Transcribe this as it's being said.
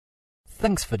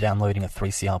Thanks for downloading a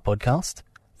 3CR podcast.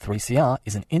 3CR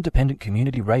is an independent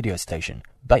community radio station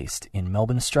based in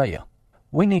Melbourne, Australia.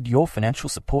 We need your financial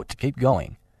support to keep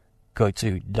going. Go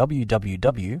to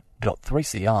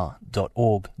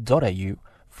www.3cr.org.au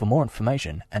for more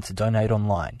information and to donate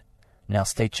online. Now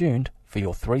stay tuned for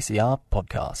your 3CR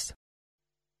podcast.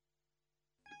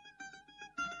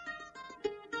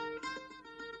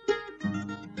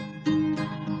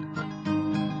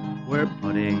 We're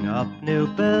putting up new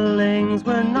buildings,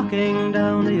 we're knocking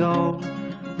down the old.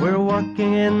 We're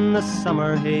working in the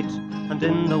summer heat and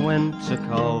in the winter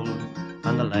cold.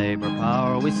 And the labour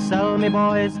power we sell, me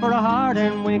boys, for a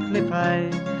hard-earned weekly pay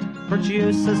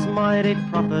produces mighty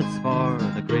profits for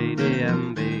the greedy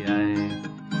MBA.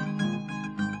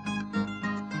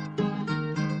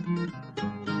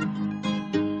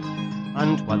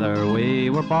 And whether we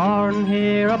were born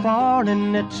here or born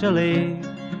in Italy,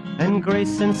 in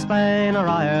Greece, in Spain or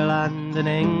Ireland, in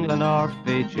England or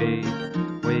Fiji,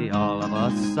 we all of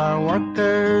us are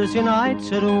workers,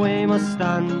 united we must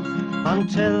stand,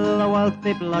 until the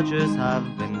wealthy bludgers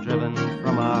have been driven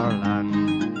from our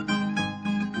land.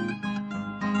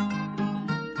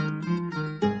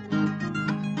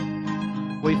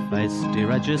 We faced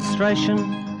deregistration,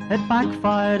 it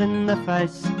backfired in the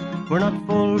face. We're not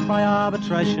fooled by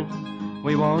arbitration,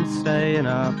 we won't stay in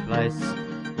our place.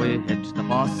 We hit the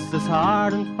bosses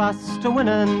hard and fast to win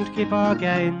and keep our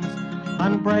gains,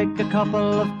 and break a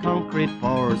couple of concrete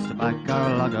pours to back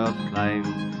our log of claims.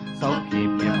 So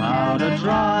keep your powder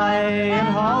dry and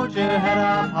hold your head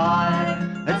up high.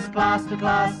 It's class to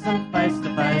class and face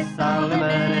to face, our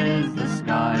limit is the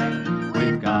sky.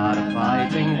 We've got a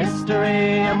fighting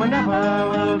history and we never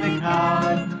will be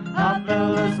cowed. Our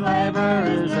builders' labour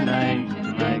is a name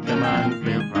to make a man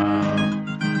feel proud.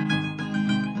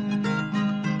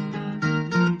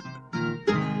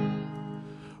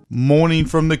 Morning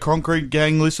from the Concrete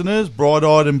Gang listeners,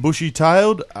 bright-eyed and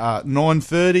bushy-tailed,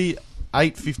 9:30,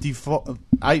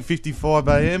 8:55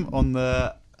 a.m. on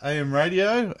the AM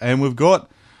radio, and we've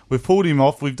pulled him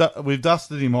off, we've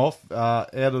dusted him off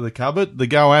out of the cupboard. The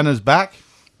Goanna's back.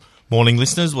 Morning,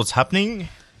 listeners. What's happening?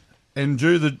 And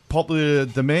due to the popular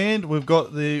demand, we've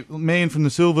got the man from the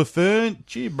Silver Fern.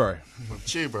 Cheer, bro.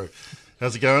 Cheer, bro.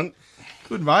 How's it going?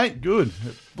 Good, mate. Good.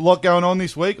 A lot going on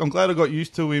this week. I'm glad I got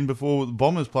used to him before the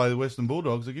Bombers play the Western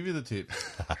Bulldogs. I'll give you the tip.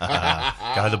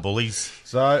 Go the Bullies.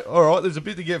 So, all right, there's a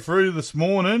bit to get through this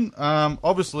morning.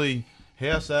 Obviously,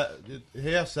 how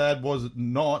sad was it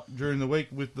not during the week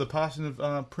with the passing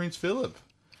of Prince Philip?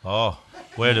 Oh,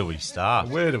 where do we start?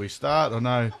 Where do we start? I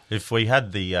know. If we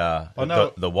had the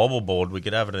wobble board, we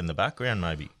could have it in the background,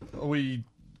 maybe. We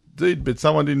did, but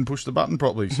someone didn't push the button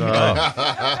properly. So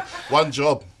One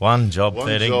job. One job.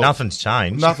 Nothing's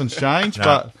changed. Nothing's changed,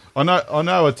 No. but I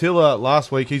know Attila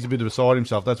last week, he's a bit beside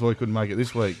himself. That's why he couldn't make it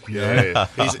this week. Yeah,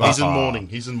 he's in mourning.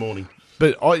 He's in mourning.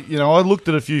 But I looked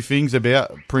at a few things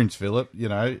about Prince Philip.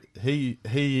 He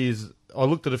is. I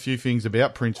looked at a few things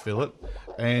about Prince Philip,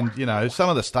 and some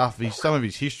of the stuff, some of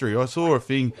his history. I saw a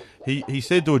thing. He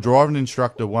said to a driving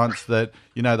instructor once that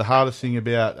the hardest thing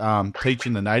about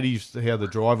teaching the natives how to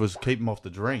drive was keep them off the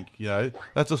drink.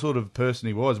 That's the sort of person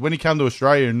he was. When he came to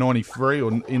Australia in '93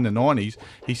 or in the '90s,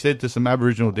 he said to some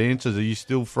Aboriginal dancers, "Are you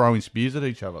still throwing spears at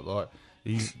each other?" Like.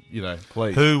 He's,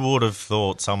 please. Who would have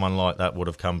thought someone like that would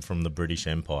have come from the British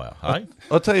Empire, hey?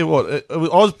 I'll tell you what, I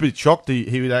was a bit shocked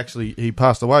he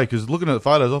passed away, because looking at the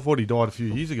photos, I thought he died a few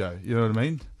years ago. You know what I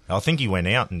mean? I think he went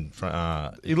out and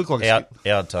he looked like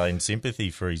out in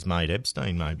sympathy for his mate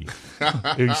Epstein, maybe.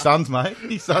 His son's mate,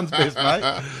 his son's best mate.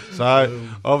 So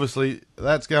obviously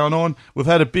that's going on. We've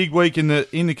had a big week in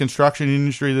the construction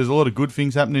industry. There's a lot of good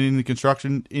things happening in the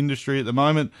construction industry at the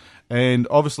moment, and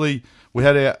obviously we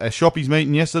had our shoppies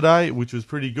meeting yesterday, which was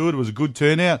pretty good. It was a good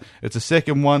turnout. It's the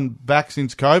second one back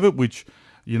since COVID, which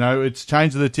it's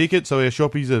changed the ticket. So our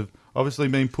shoppies have obviously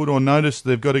been put on notice.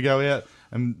 They've got to go out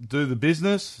and do the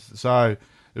business. So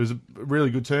it was a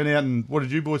really good turnout. And what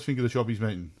did you boys think of the shoppies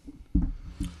meeting?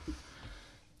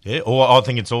 Yeah, I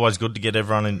think it's always good to get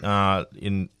everyone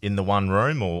in the one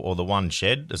room or the one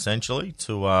shed, essentially,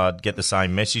 to get the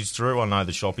same message through. I know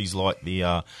the shoppies like the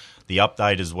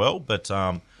update as well, but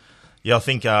I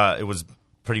think it was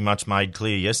pretty much made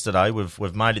clear yesterday.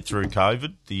 We've made it through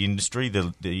COVID. The industry,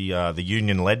 the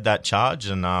union led that charge,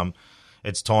 and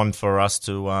it's time for us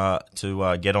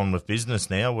to get on with business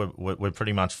now. We're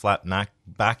pretty much flat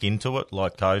back into it,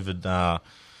 like COVID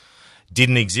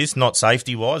didn't exist, not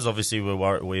safety-wise. Obviously,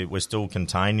 we're still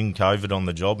containing COVID on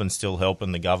the job and still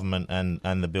helping the government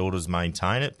and the builders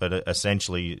maintain it. But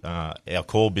essentially, our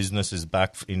core business is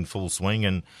back in full swing,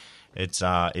 and it's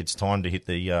time to hit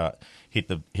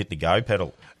the go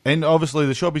pedal. And obviously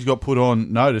the shoppies got put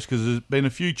on notice because there's been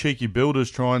a few cheeky builders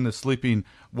trying to slip in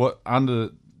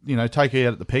take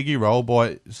out the Peggy roll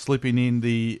by slipping in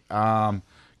the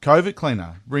COVID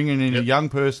cleaner, bringing in a young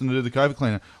person to do the COVID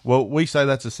cleaner. Well, we say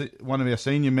that's one of our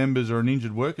senior members or an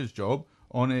injured worker's job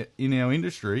in our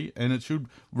industry, and it should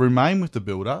remain with the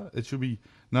builder. It should be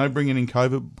no bringing in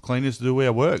COVID cleaners to do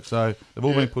our work. So they've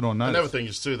all been put on notice. Another thing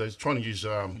is too, they're trying to use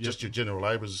just your general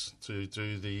labourers to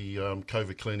do the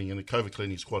COVID cleaning, and the COVID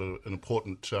cleaning is quite an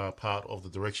important part of the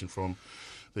direction from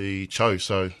the CHO.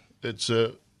 So it's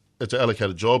an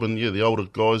allocated job, and the older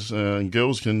guys and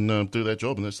girls can do that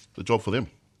job, and that's the job for them.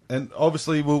 And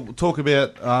obviously we'll talk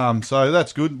about, so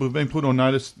that's good. We've been put on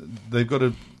notice. They've got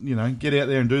to, get out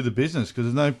there and do the business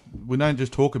because we don't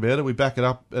just talk about it. We back it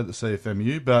up at the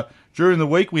CFMU. But during the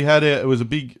week it was a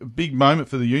big moment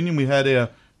for the union. We had our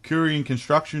Koorian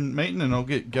construction meeting, and I'll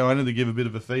get Goanna to give a bit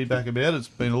of a feedback about it. It's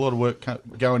been a lot of work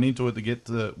going into it to get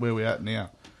to where we're at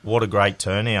now. What a great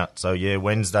turnout. So,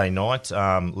 Wednesday night,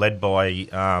 led by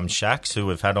Shax, who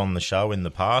we've had on the show in the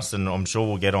past, and I'm sure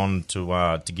we'll get on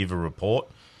to give a report.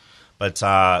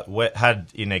 But we had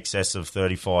in excess of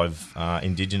 35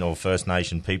 Indigenous or First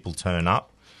Nation people turn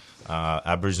up,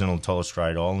 Aboriginal and Torres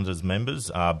Strait Islanders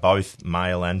members, both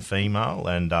male and female,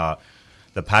 and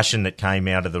the passion that came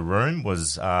out of the room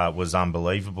was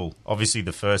unbelievable. Obviously,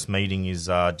 the first meeting is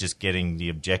just getting the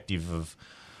objective of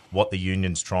what the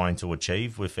union's trying to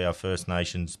achieve with our First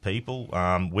Nations people,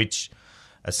 which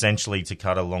essentially, to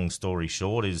cut a long story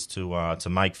short, is to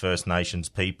make First Nations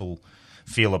people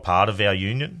feel a part of our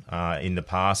union. In the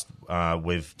past,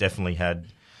 we've definitely had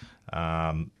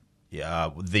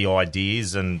the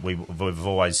ideas, and we've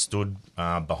always stood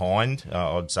behind.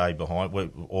 I'd say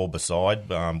behind or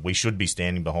beside. We should be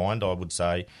standing behind, I would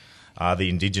say, the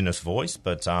Indigenous voice.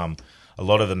 But a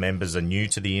lot of the members are new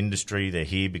to the industry. They're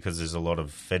here because there's a lot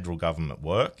of federal government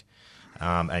work.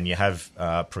 And you have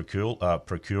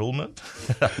procurement.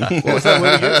 What was that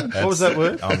word again? What was that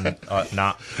word?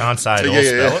 Can't say it or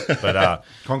spell it.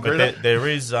 But there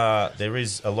is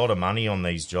a lot of money on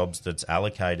these jobs that's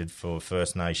allocated for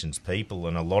First Nations people,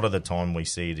 and a lot of the time we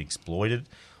see it exploited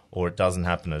or it doesn't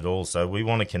happen at all. So we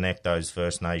want to connect those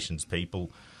First Nations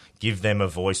people, give them a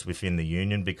voice within the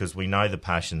union, because we know the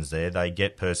passion's there. They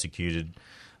get persecuted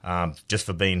just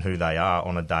for being who they are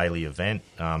on a daily event.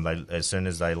 As soon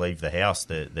as they leave the house,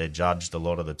 they're judged a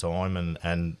lot of the time,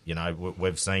 and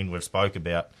we've spoke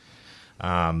about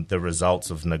the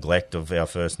results of neglect of our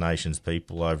First Nations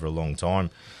people over a long time.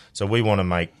 So we want to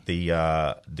make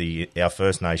our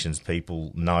First Nations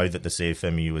people know that the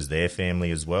CFMU is their family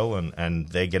as well, and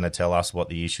they're going to tell us what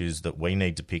the issues that we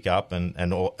need to pick up,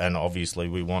 and obviously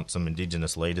we want some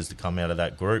Indigenous leaders to come out of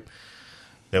that group.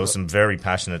 There were some very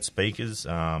passionate speakers,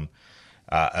 a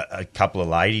couple of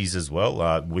ladies as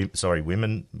well,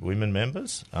 women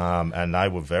members, and they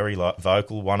were very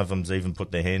vocal. One of them's even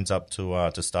put their hands up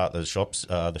to start the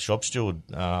shop steward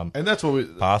and that's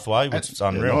what pathway, which is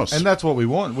unreal. Nice. And that's what we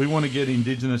want. We want to get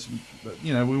Indigenous,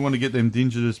 we want to get the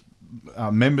Indigenous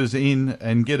members in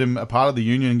and get them a part of the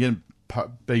union and get them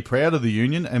be proud of the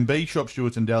union and be shop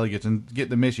stewards and delegates and get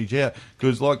the message out.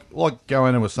 Because like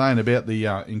Goanna was saying about the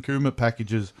increment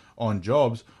packages on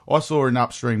jobs, I saw in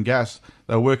upstream gas,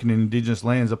 they were working in Indigenous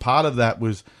lands. A part of that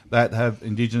was that have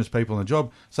Indigenous people in the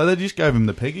job. So they just gave them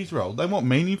the Peggy's role. They want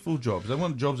meaningful jobs. They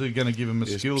want jobs that are going to give them a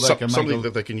skill they can make. Something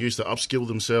that they can use to upskill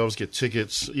themselves, get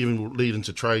tickets, even lead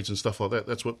into trades and stuff like that.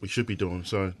 That's what we should be doing.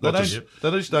 So they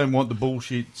just don't want the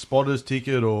bullshit spotters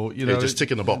ticket or, just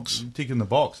tick in the box. Tick in the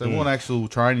box. They want actual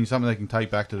training, something they can take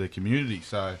back to their community.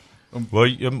 So... Well,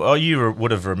 you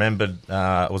would have remembered,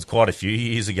 it was quite a few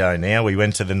years ago now, we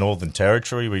went to the Northern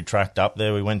Territory, we tracked up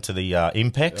there, we went to the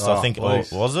Impex, I think,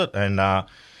 was it? And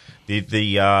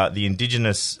the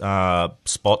Indigenous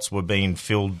spots were being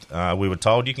filled. We were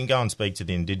told you can go and speak to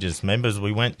the Indigenous members.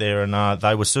 We went there and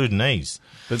they were Sudanese.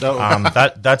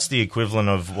 That's the equivalent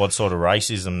of what sort of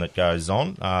racism that goes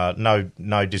on.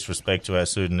 No disrespect to our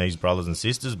Sudanese brothers and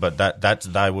sisters, but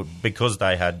they were, because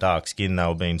they had dark skin, they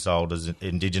were being sold as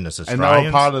Indigenous Australians. And they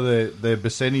were part of their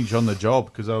percentage on the job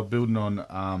because they were building on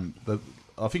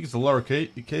I think it's the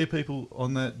Larrakia people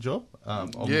on that job.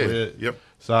 Yep.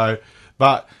 So...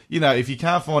 But, if you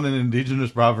can't find an Indigenous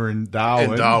brother in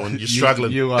Darwin, you're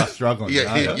struggling. You are struggling.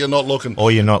 You're not looking.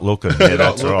 Or you're not looking. Yeah,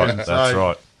 that's right. That's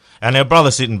right. And our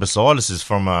brother sitting beside us is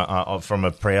from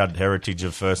a proud heritage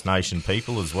of First Nation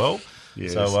people as well.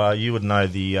 Yes. So you would know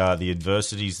the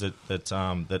adversities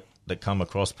that come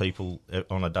across people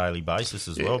on a daily basis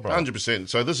as well, bro. 100%.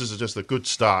 So this is just a good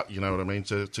start, you know what I mean,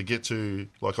 to get to,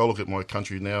 like, I look at my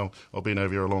country now, I've been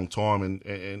over here a long time,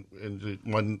 and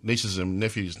my nieces and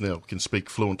nephews now can speak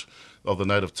fluent of the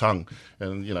native tongue,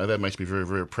 and, you know, that makes me very,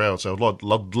 very proud. So I'd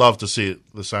love to see it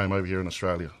the same over here in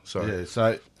Australia. So Yeah,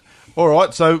 so... All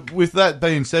right, so with that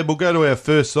being said, we'll go to our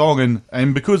first song,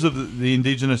 and because of the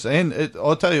Indigenous, and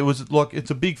I'll tell you,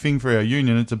 it's a big thing for our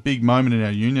union. It's a big moment in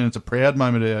our union. It's a proud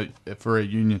moment for our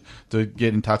union to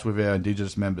get in touch with our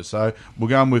Indigenous members. So we're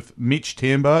going with Mitch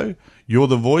Tambo, You're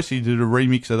the Voice. He did a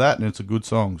remix of that, and it's a good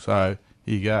song. So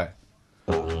here you go.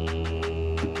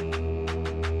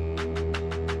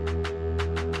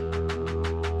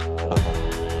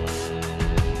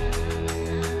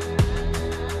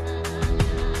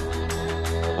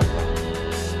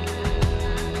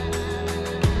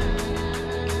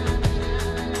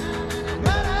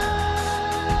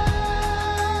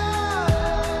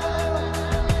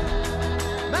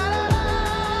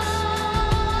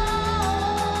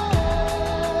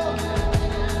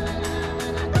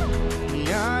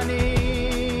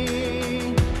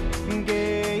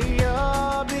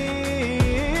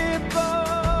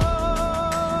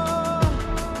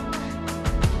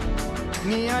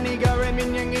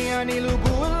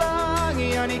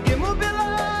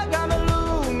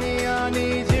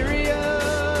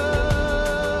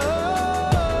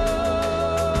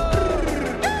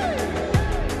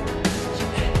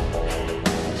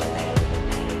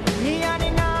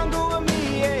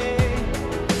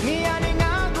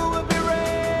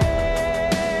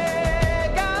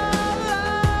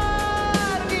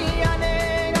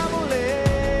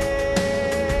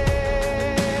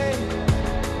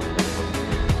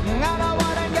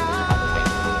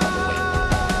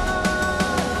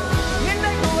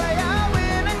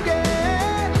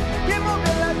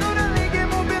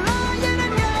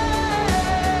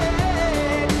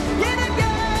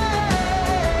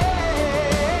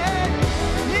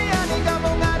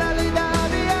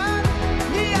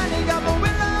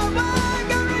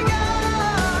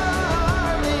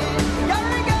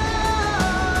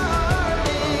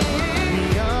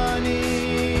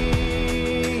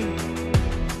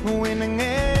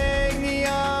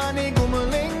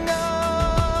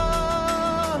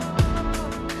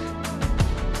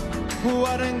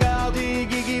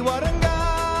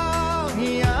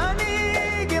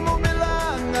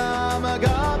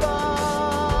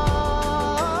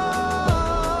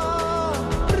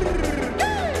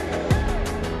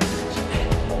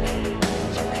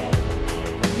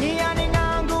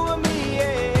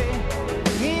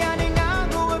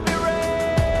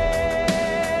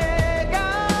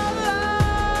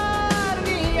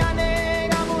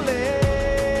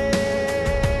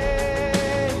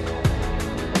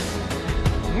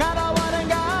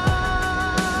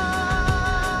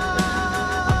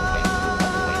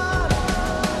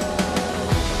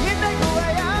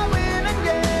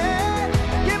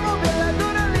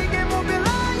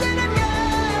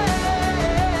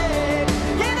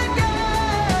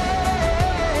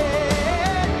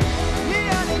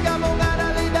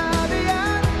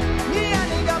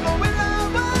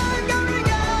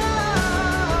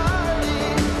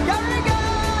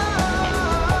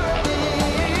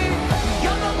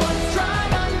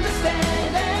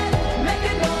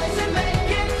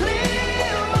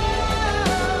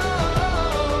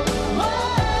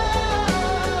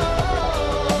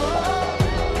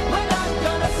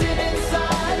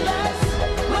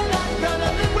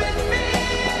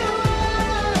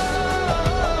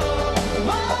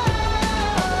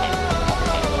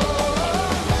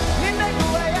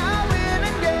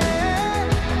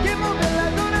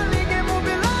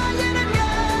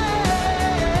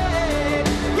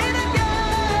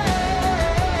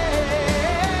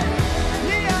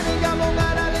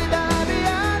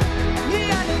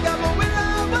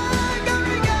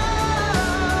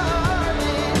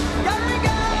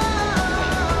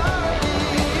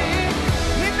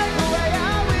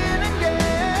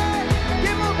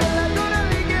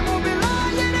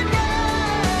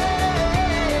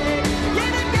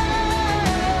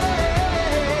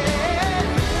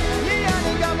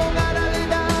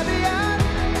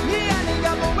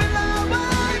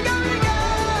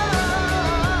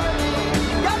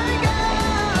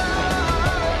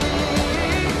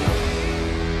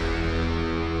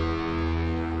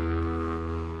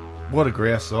 What a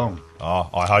grouse song. Oh,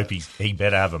 I hope he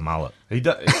better have a mullet. He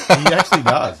actually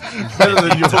does. It's better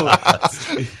than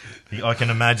yours. I can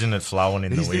imagine it flowing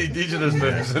in He's the the wind. Indigenous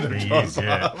version. He is,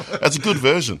 yeah. That's a good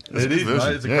version. It is,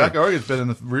 mate. It's a cracker. I reckon it's better than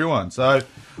the real one. So,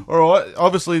 all right.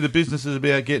 Obviously, the business is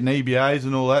about getting EBAs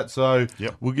and all that. So,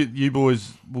 Yep. we'll get you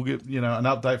boys. We'll get an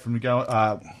update from the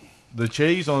the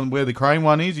cheese on where the crane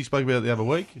one is. He spoke about it the other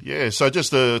week. Yeah, so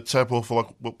just to tap off like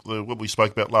what we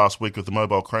spoke about last week with the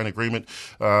mobile crane agreement,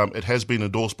 it has been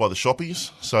endorsed by the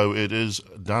shoppies, so it is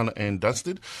done and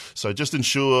dusted. So just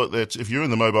ensure that if you're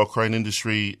in the mobile crane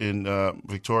industry in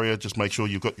Victoria, just make sure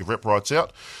you've got your rep rights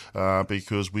out,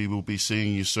 because we will be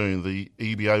seeing you soon. The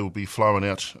EBA will be flowing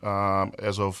out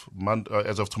as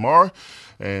of tomorrow,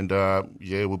 and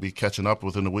we'll be catching up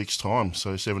within a week's time.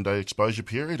 So 7-day exposure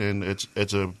period, and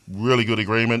it's a really good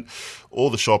agreement. All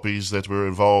the shoppies that were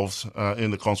involved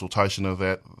in the consultation of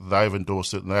that, they've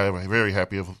endorsed it, and they're very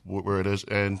happy of where it is.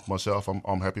 And myself,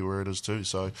 I'm happy where it is too.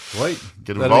 So sweet,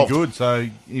 get that'd involved. be good. So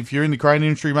if you're in the crane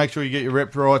industry, make sure you get your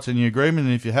rep rights and your agreement.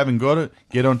 And if you haven't got it,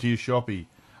 get onto your shoppie.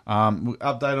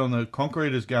 Update on the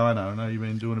concreters going. I know you've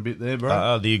been doing a bit there,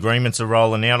 bro. The agreements are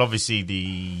rolling out. Obviously,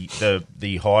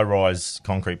 the high-rise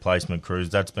concrete placement crews,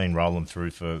 that's been rolling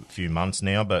through for a few months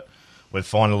now, but we've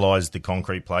finalised the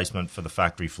concrete placement for the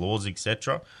factory floors,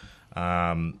 etc.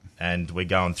 And we're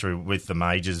going through with the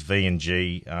majors,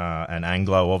 V&G and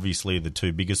Anglo, obviously the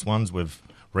two biggest ones. We've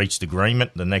reached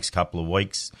agreement. The next couple of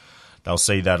weeks, they'll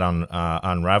see that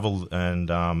unravel, and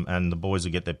the boys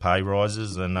will get their pay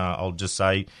rises. And I'll just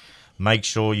say, make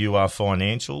sure you are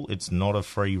financial. It's not a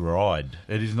free ride.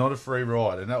 It is not a free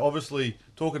ride. And obviously,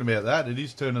 talking about that, it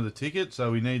is turn of the ticket,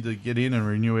 so we need to get in and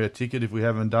renew our ticket if we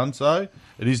haven't done so.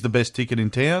 It is the best ticket in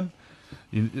town.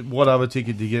 What other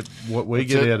ticket do you get, what we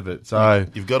get out of it? So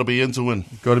You've got to be in to win.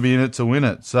 Got to be in it to win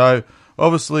it. So,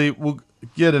 obviously, we'll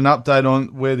get an update on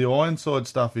where the Ironside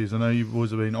stuff is. I know you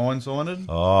boys have been Ironsided.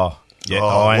 Oh, yeah, what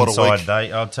a Ironside week.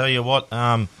 Day. I'll tell you what,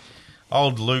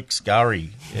 old Luke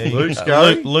Scurry. Luke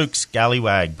Scurry? Luke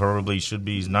Scallywag probably should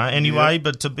be his name. Anyway,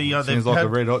 but to be they've Sounds like had a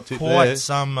red hot tip quite there.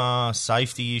 some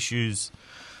safety issues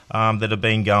that have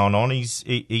been going on.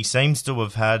 He seems to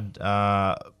have had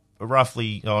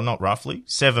not roughly,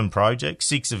 7 projects,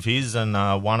 6 of his and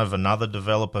one of another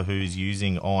developer who's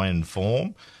using iron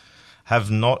form,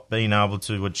 have not been able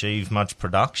to achieve much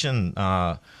production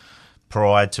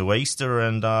prior to Easter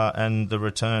and the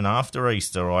return after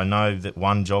Easter. I know that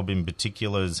one job in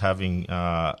particular is having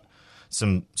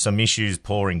some issues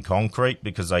pouring concrete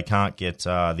because they can't get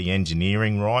the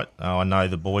engineering right. I know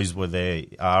the boys were there,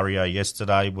 ARIA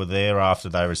yesterday were there after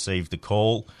they received the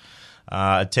call,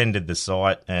 attended the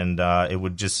site, and it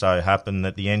would just so happen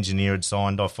that the engineer had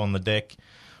signed off on the deck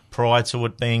prior to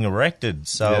it being erected.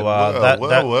 So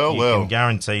you can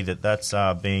guarantee that that's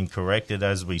being corrected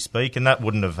as we speak, and that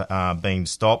wouldn't have been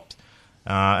stopped.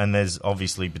 And there's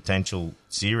obviously potential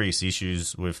serious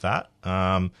issues with that.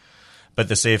 But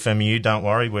the CFMU, don't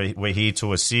worry, we're here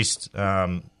to assist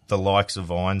the likes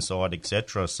of Ironside,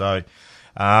 etc. So,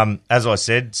 as I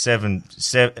said, seven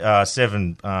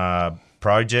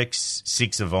projects,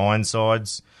 6 of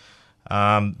Ironsides.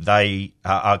 They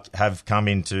have come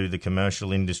into the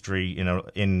commercial industry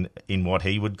in what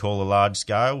he would call a large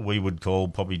scale. We would call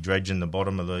probably dredging the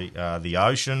bottom of the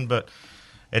ocean, but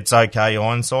it's okay.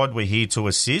 Ironside, we're here to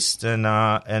assist,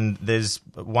 and there's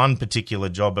one particular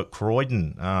job at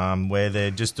Croydon where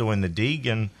they're just doing the dig,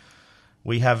 and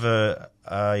we have a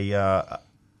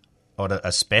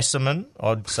specimen,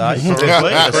 I'd say,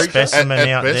 probably. A specimen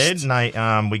out best. there.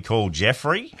 And we call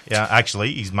Jeffrey.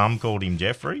 Actually, his mum called him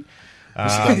Jeffrey.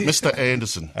 Mr.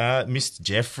 Anderson. Mr.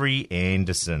 Jeffrey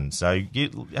Anderson. So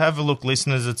have a look,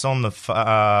 listeners. It's on the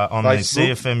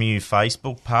CFMU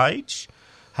Facebook page.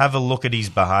 Have a look at his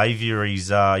behaviour. He's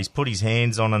put his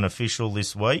hands on an official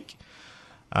this week.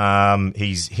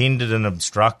 He's hindered and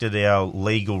obstructed our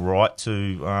legal right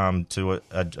to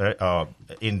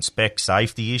inspect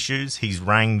safety issues. He's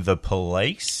rang the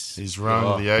police. He's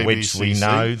rung the ABCC. Which we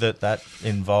know that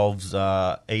involves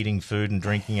eating food and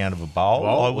drinking out of a bowl,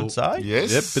 I would say.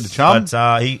 Yes. Yep, bit of chum.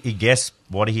 But he guess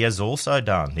what he has also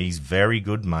done? He's very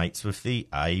good mates with the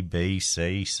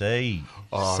ABCC.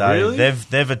 Oh, so really?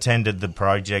 they've attended the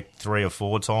project 3 or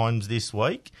 4 times this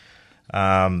week.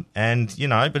 And,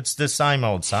 but it's the same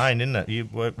old saying, isn't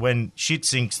it? When shit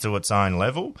sinks to its own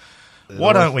level,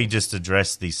 why don't we just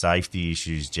address the safety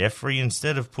issues, Jeffrey,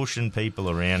 instead of pushing people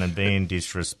around and being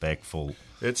disrespectful?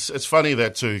 It's funny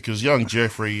that too, because young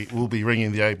Jeffrey will be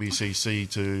ringing the ABCC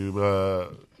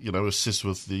to assist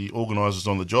with the organisers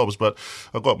on the jobs. But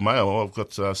I've got mail. I've got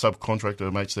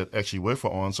subcontractor mates that actually work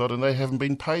for Ironside, and they haven't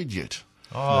been paid yet.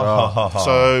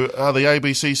 So are the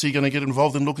ABCC going to get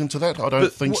involved and look into that? I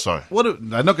don't think so.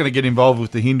 They're not going to get involved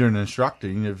with the hindering and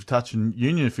obstructing of touching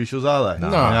union officials, are they?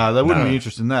 No, they wouldn't be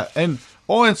interested in that. And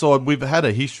Ironside, we've had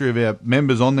a history of our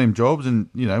members on them jobs, and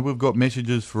we've got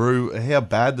messages through how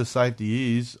bad the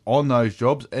safety is on those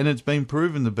jobs, and it's been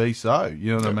proven to be so.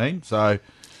 You know what I mean? So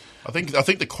I think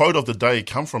the quote of the day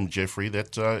come from Jeffrey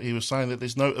that he was saying that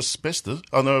there's no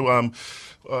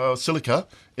silica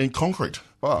in concrete.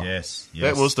 Wow. Yes.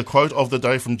 That was the quote of the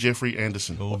day from Jeffrey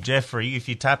Anderson. Well, Jeffrey, if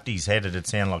you tapped his head, it'd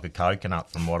sound like a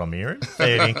coconut from what I'm hearing.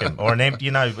 Fair dinkum. Or an empty,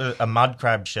 a mud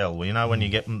crab shell. When you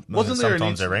get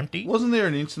sometimes they're empty. Wasn't there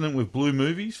an incident with blue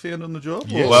movies found on the job?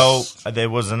 Yes. Well, there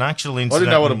was an actual incident.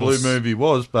 I didn't know what a blue movie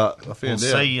was, but I found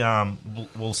out.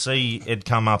 We'll see it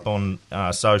come up on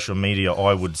social media,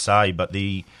 I would say, but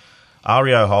the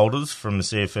REO holders from the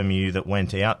CFMU that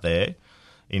went out there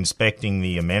inspecting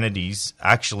the amenities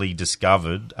actually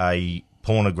discovered a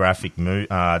pornographic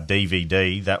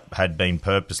DVD that had been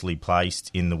purposely placed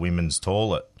in the women's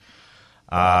toilet.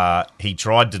 He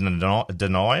tried to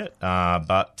deny it,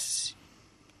 but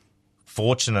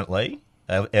fortunately,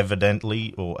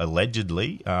 evidently or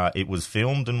allegedly, it was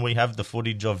filmed and we have the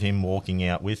footage of him walking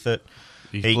out with it.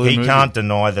 He can't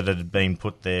deny that it had been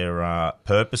put there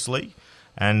purposely.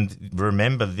 And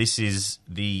remember, this is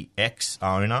the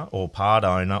ex-owner or part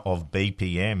owner of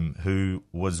BPM who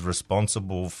was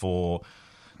responsible for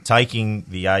taking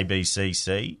the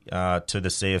ABCC to the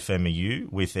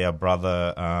CFMEU with our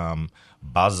brother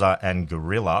Buzzer and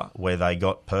Gorilla, where they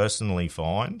got personally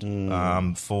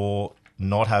fined for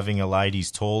not having a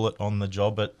ladies' toilet on the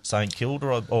job at St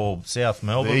Kilda or South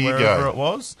Melbourne, wherever it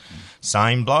was.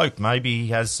 Same bloke. Maybe he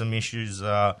has some issues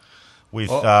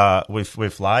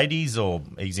with ladies, or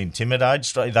he's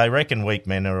intimidated. They reckon weak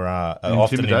men are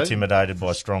often intimidated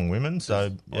by strong women.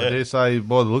 So yeah. I dare say,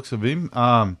 by the looks of him,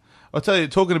 I'll tell you,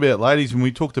 talking about ladies, when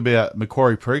we talked about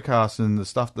Macquarie Precast and the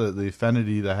stuff that the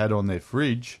affinity they had on their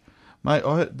fridge, mate,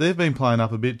 they've been playing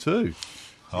up a bit too.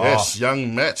 Yes,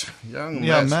 young Matt. Young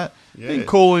Matt. Yeah. Been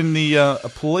calling the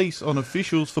police on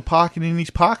officials for parking in his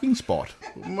parking spot.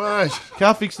 Mate.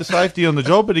 Can't fix the safety on the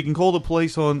job, but he can call the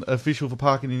police on official for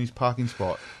parking in his parking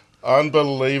spot.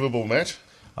 Unbelievable, Matt.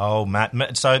 Oh,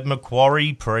 Matt. So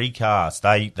Macquarie Precast,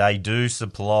 they do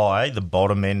supply the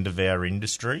bottom end of our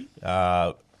industry.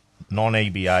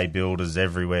 Non-EBA builders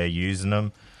everywhere using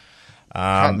them.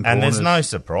 And there's no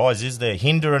surprise, is there?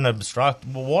 Hinder and obstruct.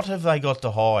 Well, what have they got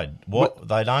to hide?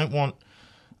 They don't want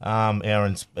our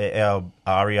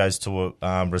REOs to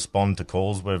respond to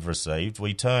calls we've received.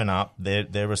 We turn up.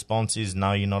 Their response is,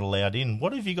 no, you're not allowed in.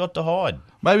 What have you got to hide?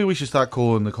 Maybe we should start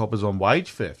calling the coppers on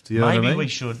wage theft. You know what I mean? We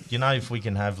should. If we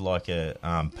can have like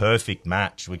a perfect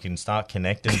match, we can start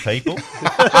connecting people.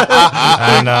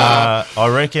 And I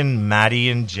reckon Maddie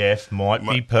and Jeff might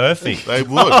be perfect. They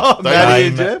would.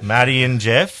 Maddie and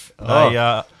Jeff.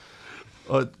 They,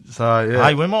 so yeah.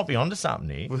 Hey, we might be onto something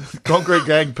here. Concrete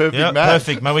Gang, perfect match.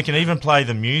 Perfect, man. We can even play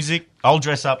the music. I'll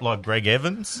dress up like Greg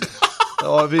Evans.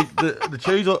 I think the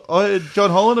cheese. I heard John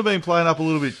Holland have been playing up a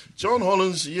little bit. John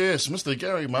Holland's, yes, Mr.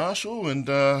 Gary Marshall and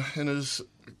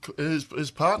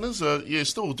his partners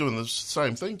still doing the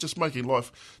same thing, just making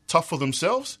life tough for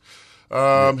themselves,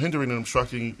 hindering and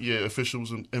obstructing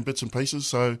officials and bits and pieces.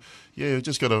 So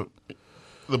just got to.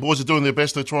 The boys are doing their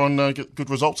best to try and get good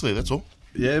results there. That's all.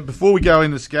 Yeah, before we go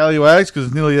into Scallywags, because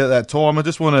it's nearly at that time, I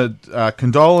just want to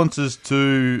condolences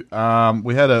to,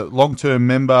 we had a long-term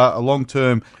member, a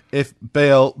long-term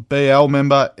BL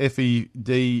member,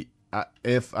 FEDFA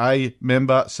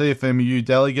member, CFMU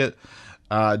delegate,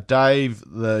 Dave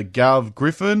the Gov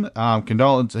Griffin.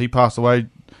 Condolences, he passed away,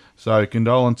 so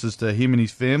condolences to him and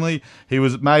his family. He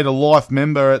was made a life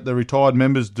member at the retired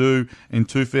members due in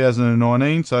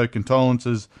 2019, so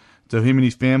condolences to him and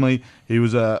his family. He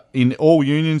was in all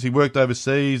unions. He worked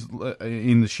overseas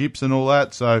in the ships and all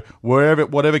that. So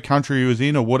whatever country he was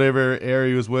in or whatever area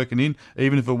he was working in,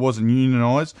 even if it wasn't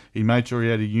unionised, he made sure he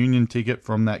had a union ticket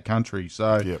from that country.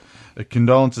 So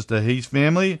condolences to his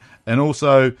family. And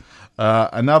also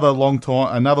another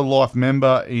life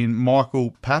member in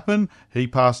Michael Pappen. He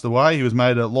passed away. He was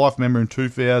made a life member in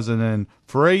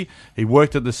 2003. He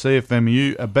worked at the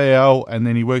CFMU, a BL, and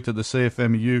then he worked at the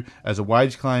CFMU as a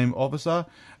wage claim officer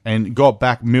and got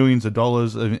back millions of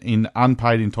dollars in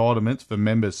unpaid entitlements for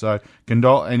members. So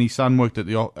and his son worked at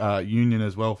the union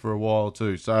as well for a while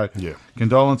too. So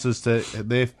condolences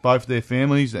to both their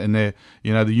families, and the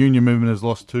union movement has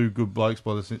lost two good blokes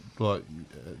by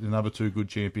another two good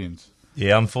champions.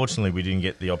 Yeah, unfortunately we didn't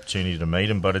get the opportunity to meet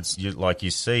them, but it's like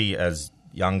you see as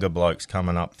younger blokes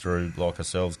coming up through, like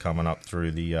ourselves, coming up through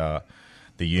the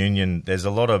union. There's a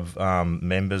lot of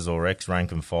members or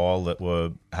ex-rank and file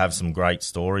that have some great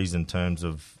stories in terms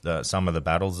of some of the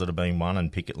battles that have been won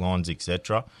and picket lines,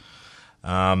 etc.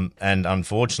 And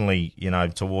unfortunately,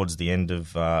 towards the end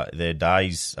of their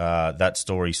days, that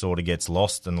story sort of gets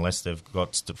lost unless they've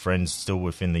got friends still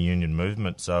within the union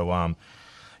movement. So,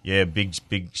 yeah, big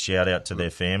shout out to their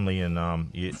family and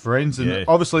Friends, and yeah.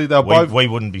 obviously they're we, both. we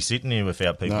wouldn't be sitting here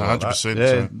without people No, like that. 100%. Yeah,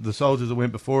 so. the soldiers that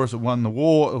went before us that won the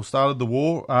war or started the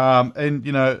war, and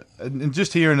and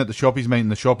just hearing at the Shoppies meeting,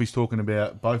 the Shoppies talking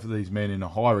about both of these men in a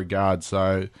high regard.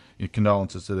 So,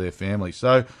 condolences to their families.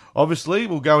 So, obviously,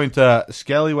 we'll go into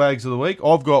Scallywags of the week.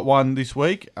 I've got one this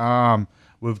week.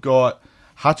 We've got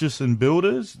Hutchison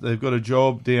Builders. They've got a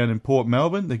job down in Port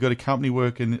Melbourne. They've got a company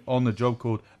working on the job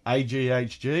called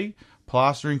AGHG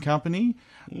Plastering Company.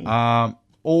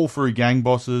 All through gang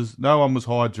bosses. No one was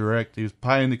hired direct. He was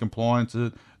paying the compliance.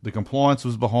 The compliance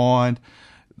was behind.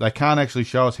 They can't actually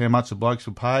show us how much the blokes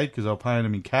were paid because they were paying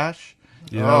them in cash.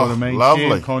 You know what I mean? Lovely.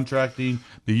 Scam contracting,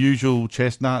 the usual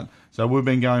chestnut. So we've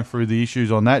been going through the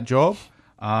issues on that job.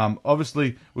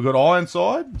 Obviously, we've got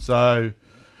Ironside. So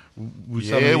with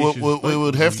some of Yeah, the we issues-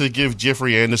 would have to give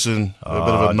Jeffrey Anderson a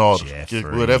bit of a nod.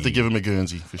 Jeffrey. We'd have to give him a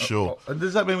Guernsey for sure.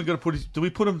 Does that mean we've got to put? Do we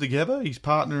put them together? He's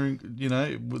partnering,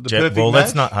 with the Jeff, perfect well, match?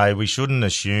 that's not. Hey, we shouldn't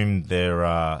assume their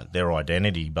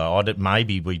identity, but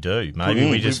maybe we do. Maybe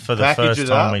we just for the package first it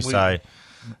time up. we say,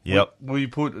 "Yep." Will you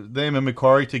put them and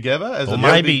Macquarie together as Or a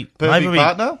maybe perfect we,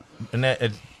 partner?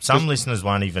 And some listeners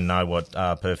won't even know what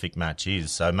perfect match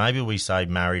is. So maybe we say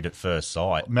married at first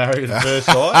sight. Married at first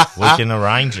sight. We can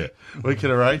arrange it. We can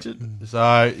arrange it.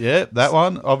 So, yeah, that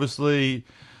one. Obviously,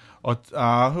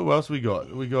 who else we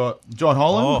got? We got John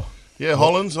Holland. Oh, Yeah,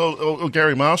 Hollands or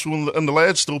Gary Marshall and the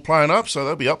lads still playing up, so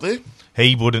they'll be up there.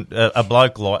 he wouldn't. A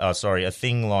bloke like, a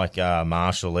thing like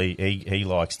Marshall. He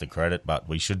likes the credit, but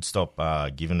we should stop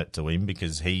giving it to him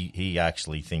because he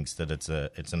actually thinks that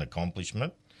it's an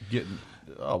accomplishment.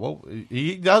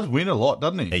 He does win a lot,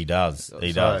 doesn't he? He does.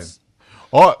 He So- does.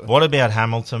 Oh, What about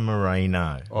Hamilton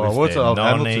Marino? Oh, with what's their up,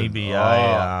 Hamilton? non-EBA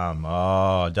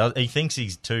arm? He thinks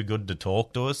he's too good to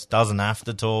talk to us. Doesn't have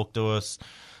to talk to us.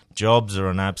 Jobs are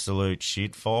an absolute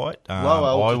shit fight. low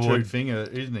I altitude would, finger,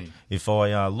 isn't he? if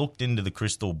I looked into the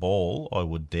crystal ball, I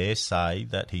would dare say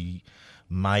that he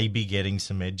may be getting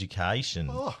some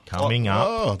education coming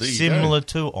up, there you similar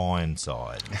to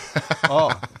Ironside.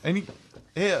 And he,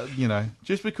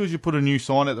 just because you put a new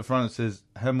sign at the front that says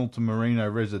Hamilton Marino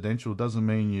Residential doesn't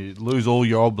mean you lose all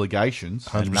your obligations.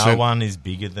 And no one is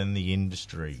bigger than the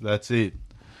industry. That's it.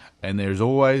 And there's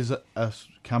always a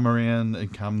come around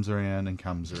and comes around and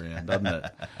comes around, doesn't it?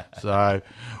 So,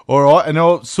 all right. And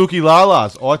Suki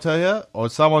Lalas, I tell you, or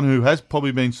someone who has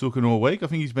probably been sooking all week. I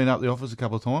think he's been up the office a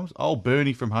couple of times. Old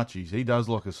Bernie from Hutchies. He does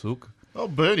like a sook. Oh,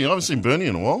 Bernie. I haven't seen Bernie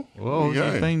in a while. Well, There you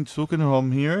he's go. been sooking,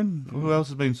 I'm hearing. Who else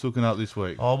has been sooking up this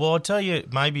week? Oh well, I tell you,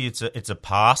 maybe it's a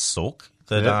pass sook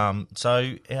that. Yeah.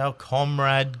 So our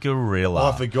comrade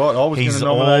Gorilla. I forgot. I was going He's to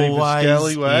nominate him for always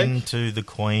Scallywag. into the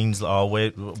Queens.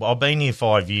 I've been here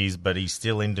 5 years, but he's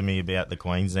still into me about the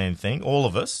Queensland thing. All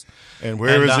of us. And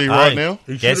where is he right now?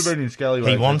 He should guess have been in Scallywag.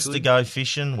 He wants actually. to go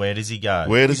fishing. Where does he go?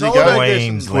 Where does he He's go? holiday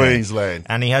Queensland. Queensland.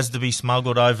 And he has to be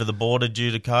smuggled over the border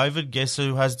due to COVID. Guess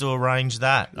who has to arrange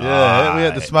that? Yeah, we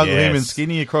had to smuggle him and yes.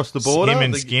 Skinny across the border. Him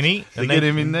and to- Skinny. To and get then-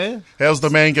 him in there. How's the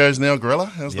mangoes now, Gorilla?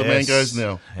 How's the Yes. mangoes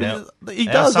now? He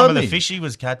How does, some of doesn't the he? fish he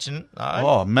was catching.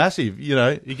 Oh, massive. He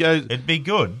goes... It'd be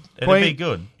good. It'd Queen- be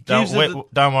good. gives Don't, it we-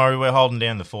 don't worry, we're holding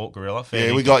down the fort, Gorilla. Fair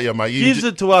Yeah, we dinkum. got you, mate. You Gives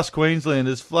it to us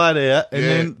Queenslanders flat out, and Yeah.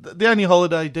 then the only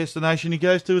holiday destination he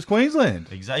goes to is Queensland.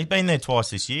 Exactly. He's been there twice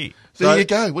this year. there So- you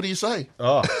go. What do you say?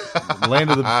 Oh,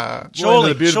 land of the land of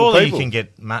Surely, the beautiful surely people. you can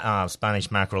get Spanish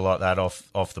mackerel like that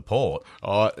off the port.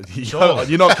 Oh, Surely.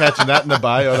 you're not catching that in the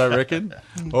bay, I don't reckon.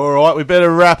 All right, we better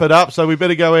wrap it up. So we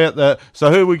better go out there.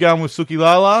 So who are we going with, Suki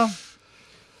Lala?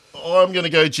 I'm going to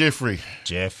go Jeffrey.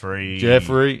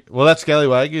 Jeffrey. Well, that's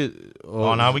Scallywag.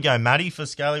 Oh, no, we go Maddie for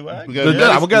Scallywag. We go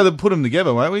We'll go to put them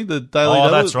together, won't we? The Daily Oh,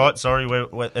 Double. that's right. Sorry,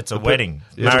 it's a wedding.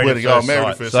 Yeah, it's a wedding. at Oh, first married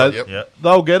sight. at first So sight, yep. Yeah.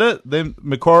 they'll get it. Then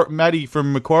Maddie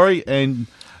from Macquarie and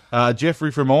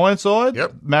Jeffrey from Ironside.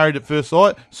 Yep. Married at first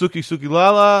sight. Suki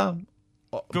Lala.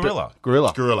 Gorilla.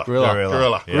 Gorilla. Gorilla.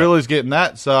 Yeah. Gorilla's getting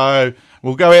that. So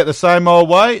we'll go out the same old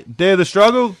way. Dare the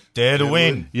struggle. Dare to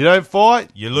win. You don't fight.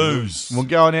 You lose. We're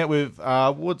going out with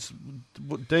what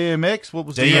DMX. What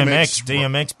was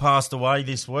DMX passed away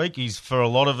this week. He's for a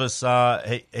lot of us.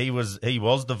 He was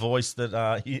the voice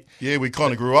that. Yeah, we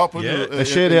kind of grew up with Yeah. it A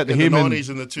shout out to in him the and- 90s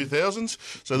and the 2000s.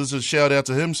 So this is a shout out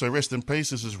to him. So rest in peace.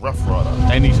 This is Rough Rider.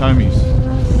 and his homies?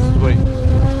 Sweet.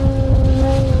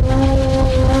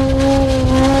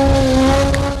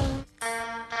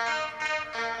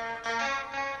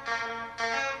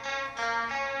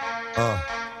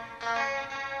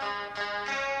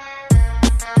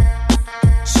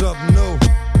 Something new.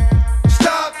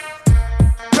 Stop,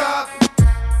 drop,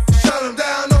 shut 'em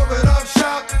down, open up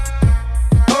shop.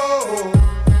 Oh,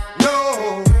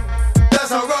 no, that's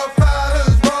how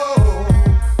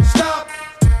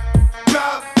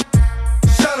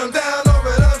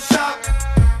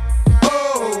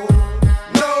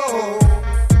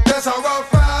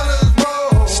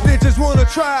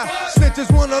try. Snitches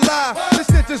wanna lie, the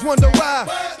snitches wonder why.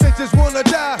 Snitches wanna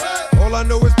die. All I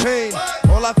know is pain,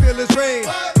 all I feel is rain.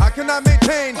 How can I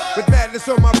maintain with madness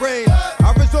on my brain?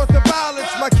 I resort to violence,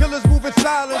 my killers move in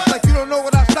silence like you don't know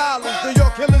what our style is. New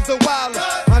York killers the wildest,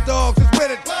 my dogs is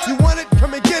with it. You want it?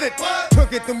 Come and get it.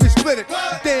 Took it, then we split it.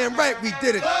 Damn right we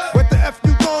did it. What the F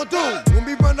you gon' do when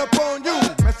we run up on you?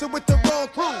 Messing with the wrong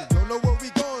crew, don't know what we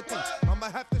going through. I'ma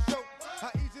have to show how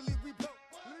easily we blow.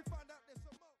 Let me find out there's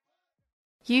some more.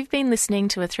 You've been listening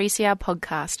to a 3CR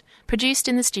podcast produced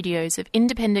in the studios of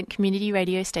independent community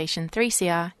radio station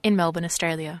 3CR in Melbourne,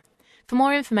 Australia. For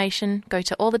more information, go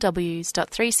to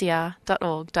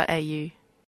allthews.3cr.org.au.